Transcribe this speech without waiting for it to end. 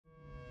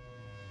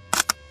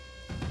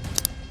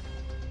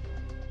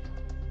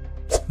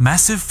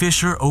Massive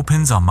fissure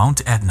opens on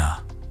Mount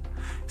Etna.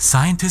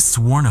 Scientists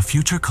warn a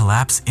future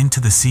collapse into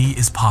the sea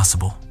is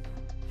possible.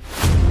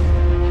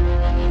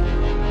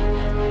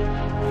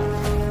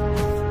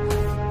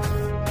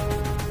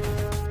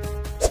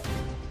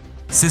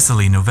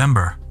 Sicily,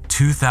 November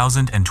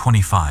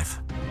 2025.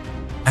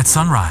 At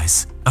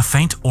sunrise, a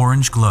faint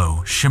orange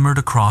glow shimmered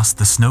across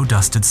the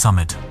snow-dusted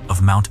summit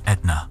of Mount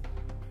Etna.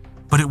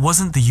 But it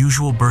wasn't the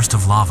usual burst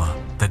of lava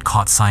that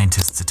caught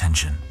scientists'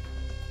 attention.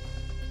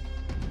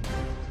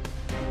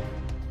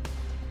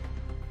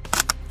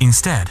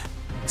 Instead,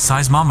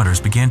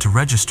 seismometers began to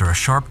register a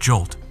sharp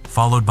jolt,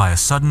 followed by a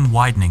sudden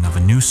widening of a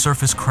new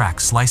surface crack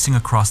slicing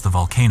across the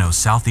volcano's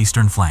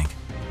southeastern flank.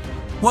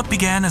 What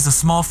began as a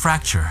small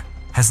fracture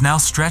has now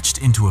stretched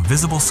into a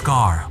visible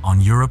scar on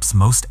Europe's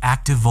most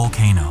active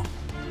volcano,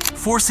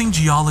 forcing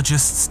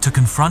geologists to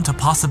confront a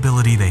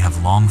possibility they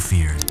have long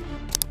feared.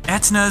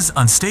 Etna's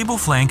unstable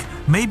flank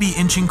may be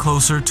inching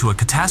closer to a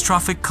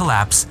catastrophic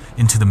collapse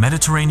into the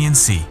Mediterranean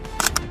Sea.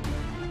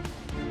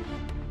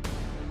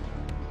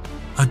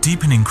 A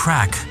deepening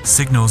crack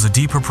signals a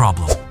deeper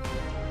problem.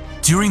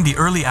 During the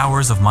early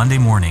hours of Monday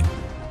morning,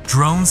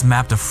 drones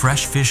mapped a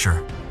fresh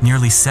fissure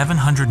nearly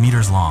 700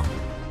 meters long,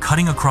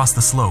 cutting across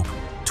the slope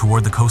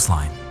toward the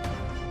coastline.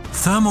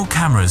 Thermal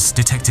cameras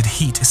detected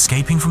heat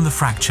escaping from the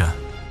fracture,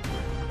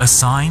 a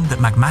sign that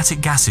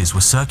magmatic gases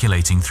were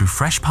circulating through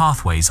fresh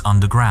pathways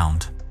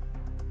underground.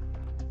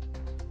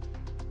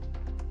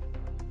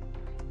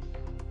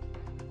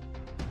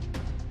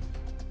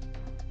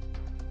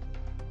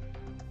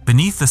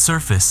 Beneath the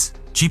surface,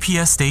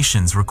 GPS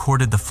stations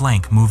recorded the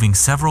flank moving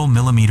several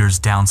millimeters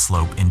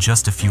downslope in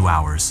just a few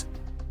hours,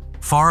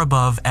 far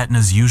above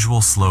Etna's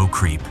usual slow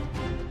creep.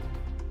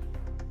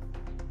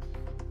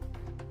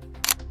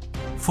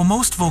 For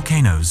most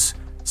volcanoes,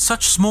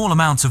 such small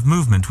amounts of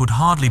movement would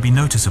hardly be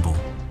noticeable.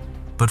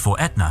 But for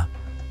Etna,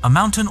 a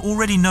mountain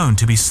already known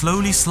to be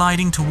slowly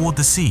sliding toward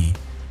the sea,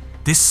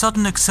 this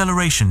sudden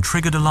acceleration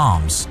triggered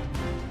alarms.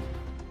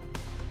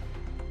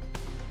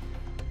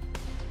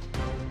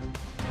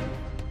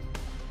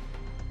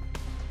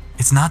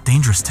 "It's not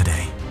dangerous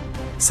today,"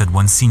 said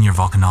one senior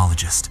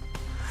volcanologist,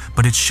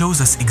 "but it shows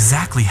us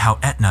exactly how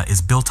Etna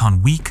is built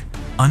on weak,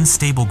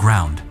 unstable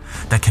ground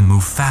that can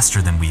move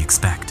faster than we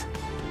expect."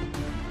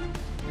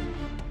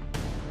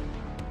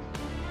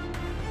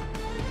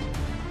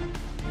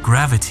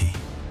 Gravity,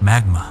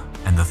 magma,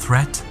 and the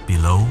threat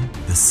below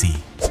the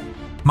sea.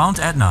 Mount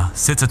Etna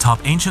sits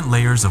atop ancient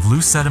layers of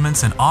loose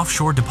sediments and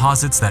offshore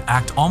deposits that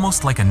act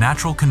almost like a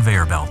natural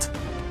conveyor belt.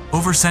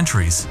 Over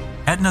centuries,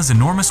 Etna's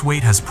enormous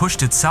weight has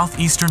pushed its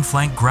southeastern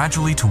flank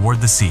gradually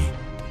toward the sea.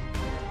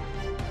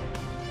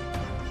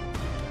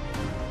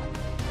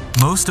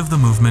 Most of the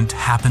movement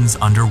happens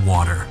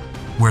underwater,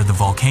 where the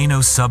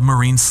volcano's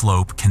submarine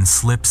slope can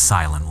slip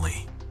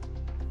silently.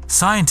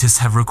 Scientists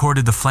have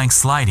recorded the flank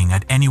sliding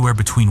at anywhere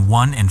between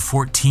 1 and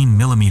 14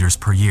 millimeters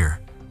per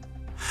year.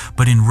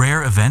 But in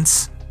rare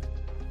events,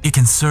 it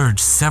can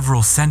surge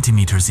several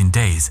centimeters in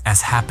days,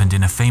 as happened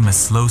in a famous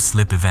slow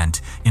slip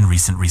event in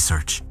recent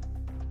research.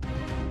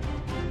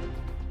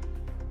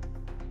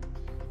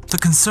 The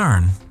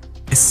concern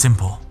is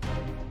simple.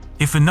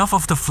 If enough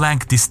of the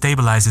flank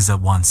destabilizes at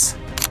once,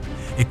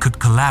 it could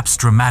collapse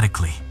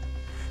dramatically,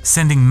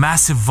 sending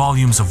massive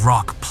volumes of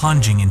rock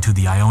plunging into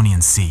the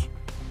Ionian Sea.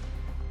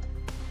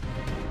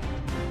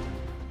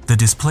 The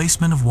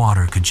displacement of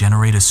water could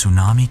generate a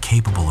tsunami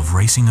capable of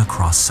racing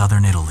across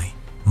southern Italy,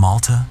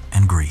 Malta,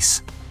 and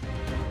Greece.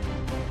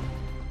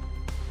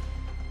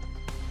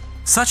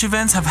 Such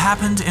events have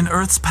happened in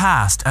Earth's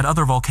past at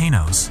other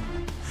volcanoes.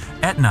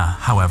 Etna,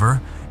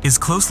 however, is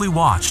closely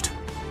watched,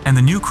 and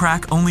the new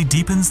crack only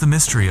deepens the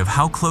mystery of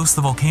how close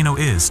the volcano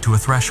is to a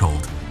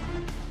threshold.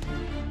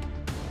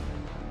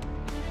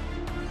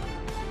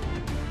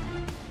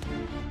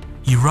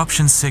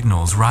 Eruption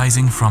signals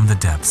rising from the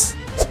depths.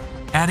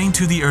 Adding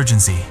to the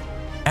urgency,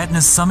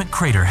 Etna's summit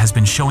crater has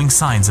been showing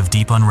signs of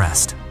deep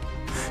unrest.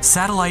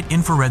 Satellite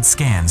infrared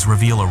scans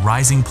reveal a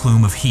rising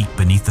plume of heat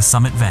beneath the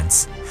summit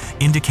vents,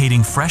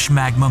 indicating fresh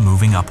magma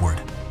moving upward.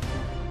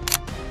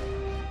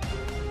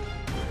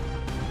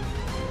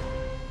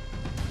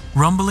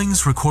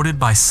 Rumblings recorded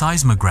by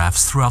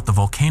seismographs throughout the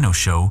volcano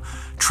show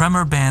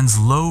tremor bands,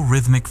 low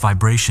rhythmic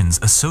vibrations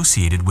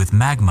associated with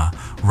magma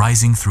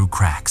rising through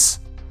cracks.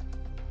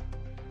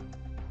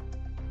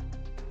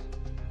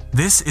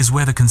 This is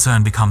where the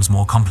concern becomes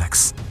more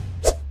complex.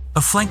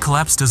 A flank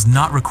collapse does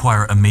not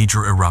require a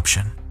major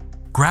eruption.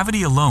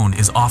 Gravity alone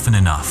is often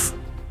enough.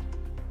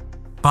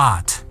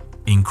 But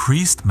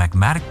increased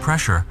magmatic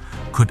pressure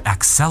could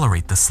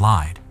accelerate the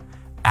slide,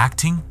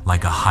 acting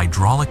like a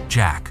hydraulic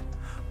jack,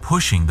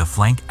 pushing the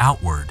flank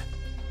outward.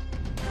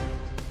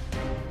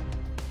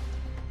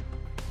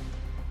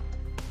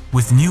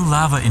 With new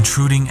lava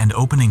intruding and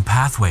opening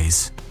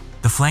pathways,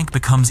 the flank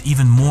becomes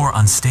even more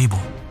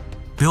unstable,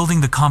 building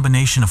the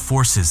combination of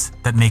forces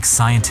that makes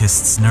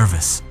scientists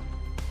nervous.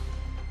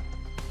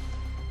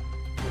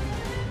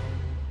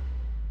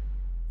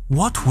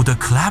 What would a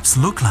collapse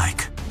look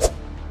like?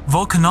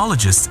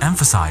 Volcanologists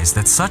emphasize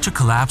that such a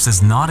collapse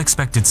is not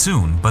expected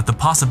soon, but the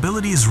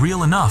possibility is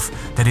real enough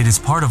that it is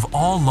part of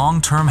all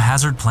long-term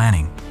hazard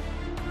planning.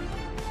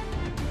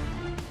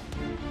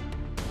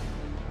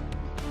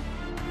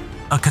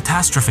 A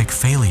catastrophic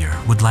failure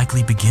would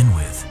likely begin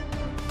with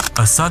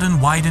a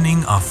sudden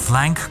widening of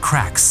flank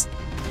cracks,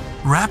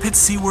 rapid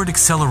seaward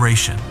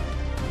acceleration,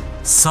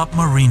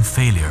 submarine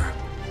failure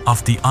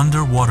of the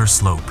underwater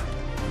slope,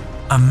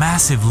 a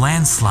massive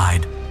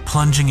landslide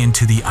plunging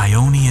into the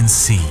Ionian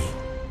Sea,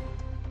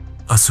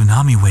 a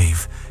tsunami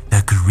wave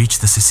that could reach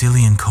the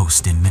Sicilian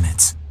coast in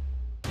minutes.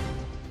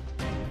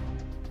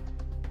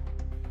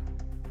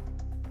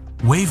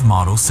 Wave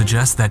models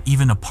suggest that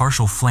even a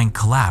partial flank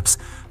collapse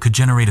could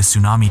generate a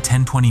tsunami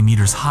 10-20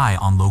 meters high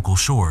on local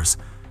shores,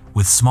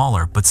 with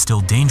smaller but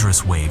still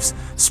dangerous waves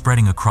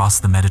spreading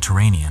across the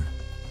Mediterranean.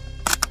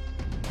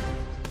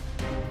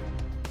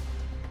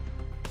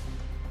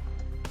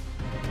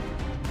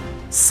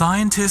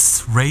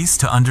 Scientists race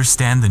to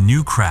understand the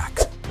new crack.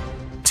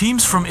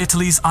 Teams from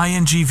Italy's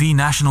INGV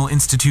National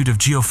Institute of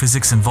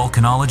Geophysics and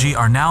Volcanology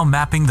are now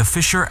mapping the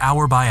fissure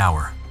hour by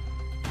hour.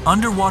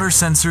 Underwater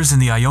sensors in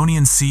the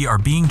Ionian Sea are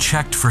being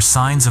checked for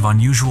signs of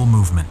unusual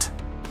movement.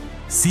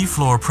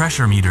 Seafloor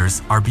pressure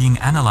meters are being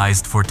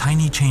analyzed for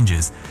tiny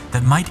changes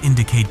that might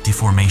indicate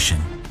deformation.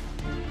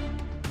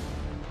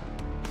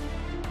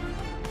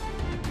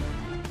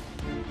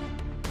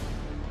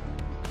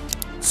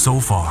 So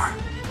far,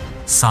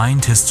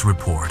 scientists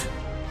report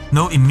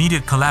no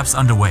immediate collapse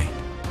underway.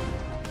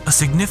 A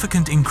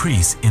significant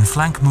increase in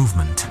flank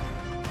movement.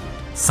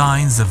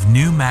 Signs of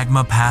new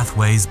magma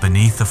pathways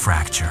beneath the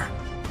fracture.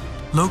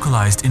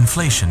 Localized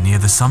inflation near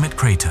the summit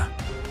crater.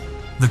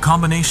 The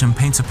combination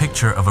paints a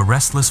picture of a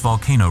restless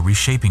volcano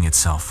reshaping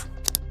itself.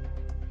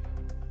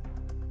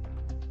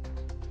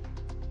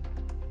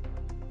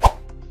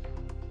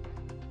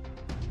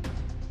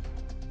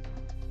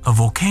 A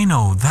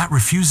volcano that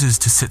refuses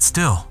to sit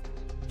still.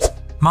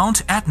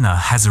 Mount Etna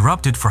has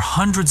erupted for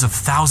hundreds of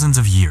thousands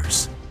of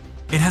years.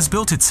 It has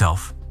built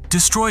itself,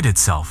 destroyed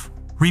itself,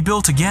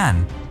 rebuilt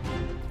again,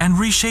 and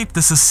reshaped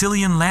the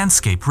Sicilian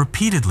landscape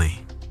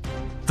repeatedly.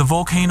 The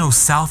volcano's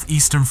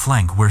southeastern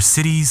flank, where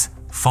cities,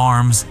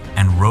 farms,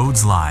 and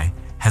roads lie,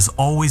 has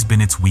always been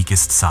its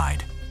weakest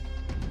side.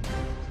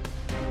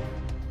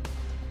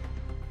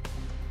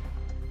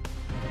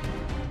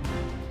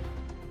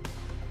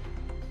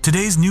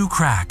 Today's new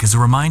crack is a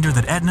reminder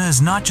that Etna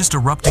is not just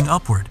erupting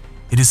upward,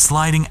 it is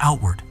sliding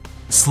outward,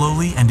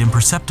 slowly and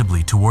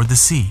imperceptibly toward the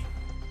sea.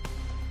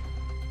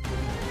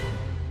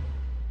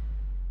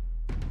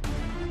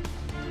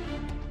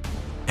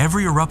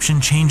 Every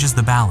eruption changes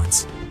the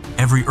balance.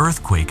 Every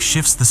earthquake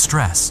shifts the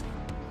stress.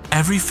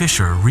 Every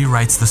fissure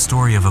rewrites the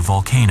story of a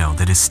volcano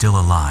that is still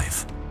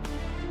alive.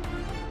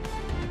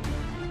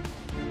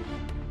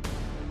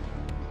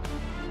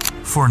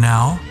 For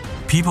now,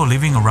 people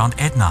living around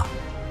Etna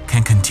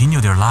can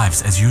continue their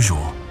lives as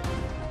usual.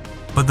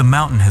 But the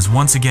mountain has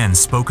once again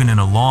spoken in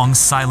a long,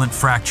 silent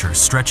fracture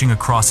stretching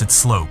across its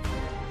slope,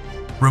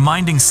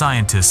 reminding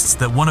scientists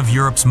that one of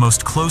Europe's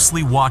most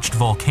closely watched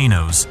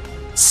volcanoes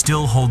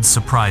still holds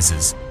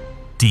surprises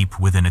deep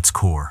within its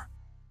core.